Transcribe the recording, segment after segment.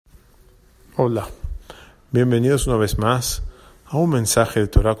Hola, bienvenidos una vez más a un mensaje de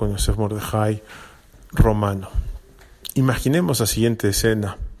Torah con Yosef Mordejai Romano. Imaginemos la siguiente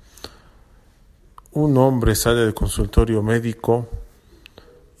escena. Un hombre sale del consultorio médico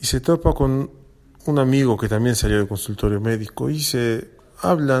y se topa con un amigo que también salió del consultorio médico y se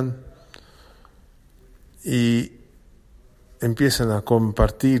hablan y empiezan a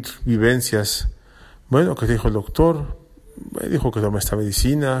compartir vivencias. Bueno, ¿qué dijo el doctor? Me dijo que tome esta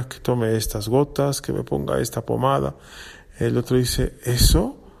medicina, que tome estas gotas, que me ponga esta pomada. El otro dice,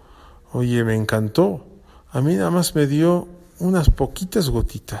 ¿eso? Oye, me encantó. A mí nada más me dio unas poquitas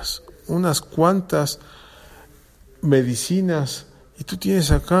gotitas, unas cuantas medicinas, y tú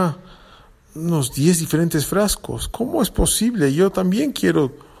tienes acá unos 10 diferentes frascos. ¿Cómo es posible? Yo también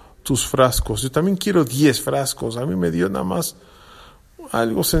quiero tus frascos, yo también quiero 10 frascos. A mí me dio nada más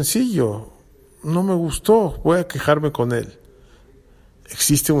algo sencillo. No me gustó, voy a quejarme con él.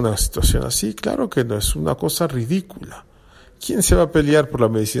 ¿Existe una situación así? Claro que no, es una cosa ridícula. ¿Quién se va a pelear por la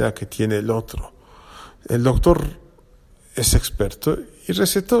medicina que tiene el otro? El doctor es experto y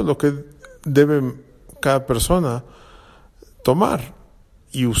recetó lo que debe cada persona tomar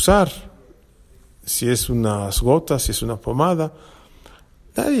y usar. Si es unas gotas, si es una pomada,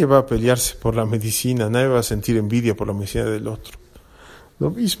 nadie va a pelearse por la medicina, nadie va a sentir envidia por la medicina del otro. Lo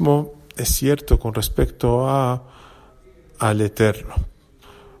mismo es cierto con respecto al Eterno.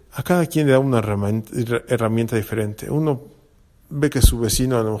 A cada quien le da una herramienta diferente. Uno ve que su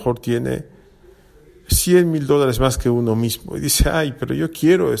vecino a lo mejor tiene $100,000 más que uno mismo y dice, ay, pero yo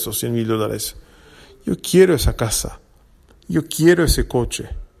quiero esos $100,000. Yo quiero esa casa. Yo quiero ese coche.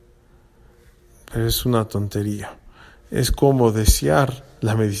 Pero es una tontería. Es como desear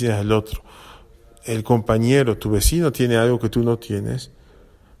la medicina del otro. El compañero, tu vecino tiene algo que tú no tienes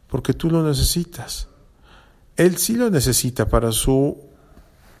porque tú lo necesitas. Él sí lo necesita para su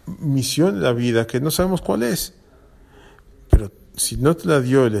misión en la vida, que no sabemos cuál es. Pero si no te la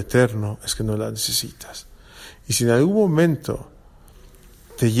dio el Eterno, es que no la necesitas. Y si en algún momento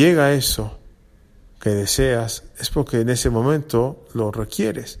te llega eso que deseas, es porque en ese momento lo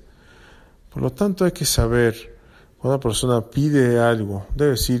requieres. Por lo tanto, hay que saber, cuando una persona pide algo,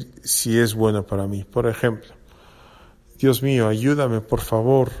 debe decir si es bueno para mí. Por ejemplo, Dios mío, ayúdame por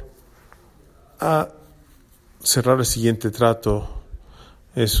favor a cerrar el siguiente trato.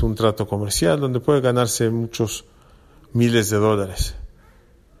 Es un trato comercial donde puede ganarse muchos miles de dólares.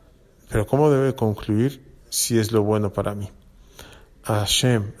 Pero ¿cómo debe concluir si es lo bueno para mí?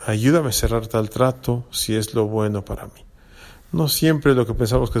 Hashem, ayúdame a cerrar tal trato si es lo bueno para mí. No siempre lo que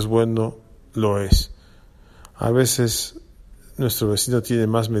pensamos que es bueno lo es. A veces nuestro vecino tiene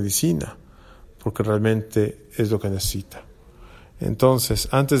más medicina porque realmente es lo que necesita. Entonces,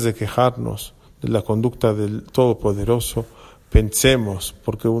 antes de quejarnos de la conducta del Todopoderoso, pensemos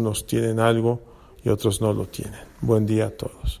por qué unos tienen algo y otros no lo tienen. Buen día a todos.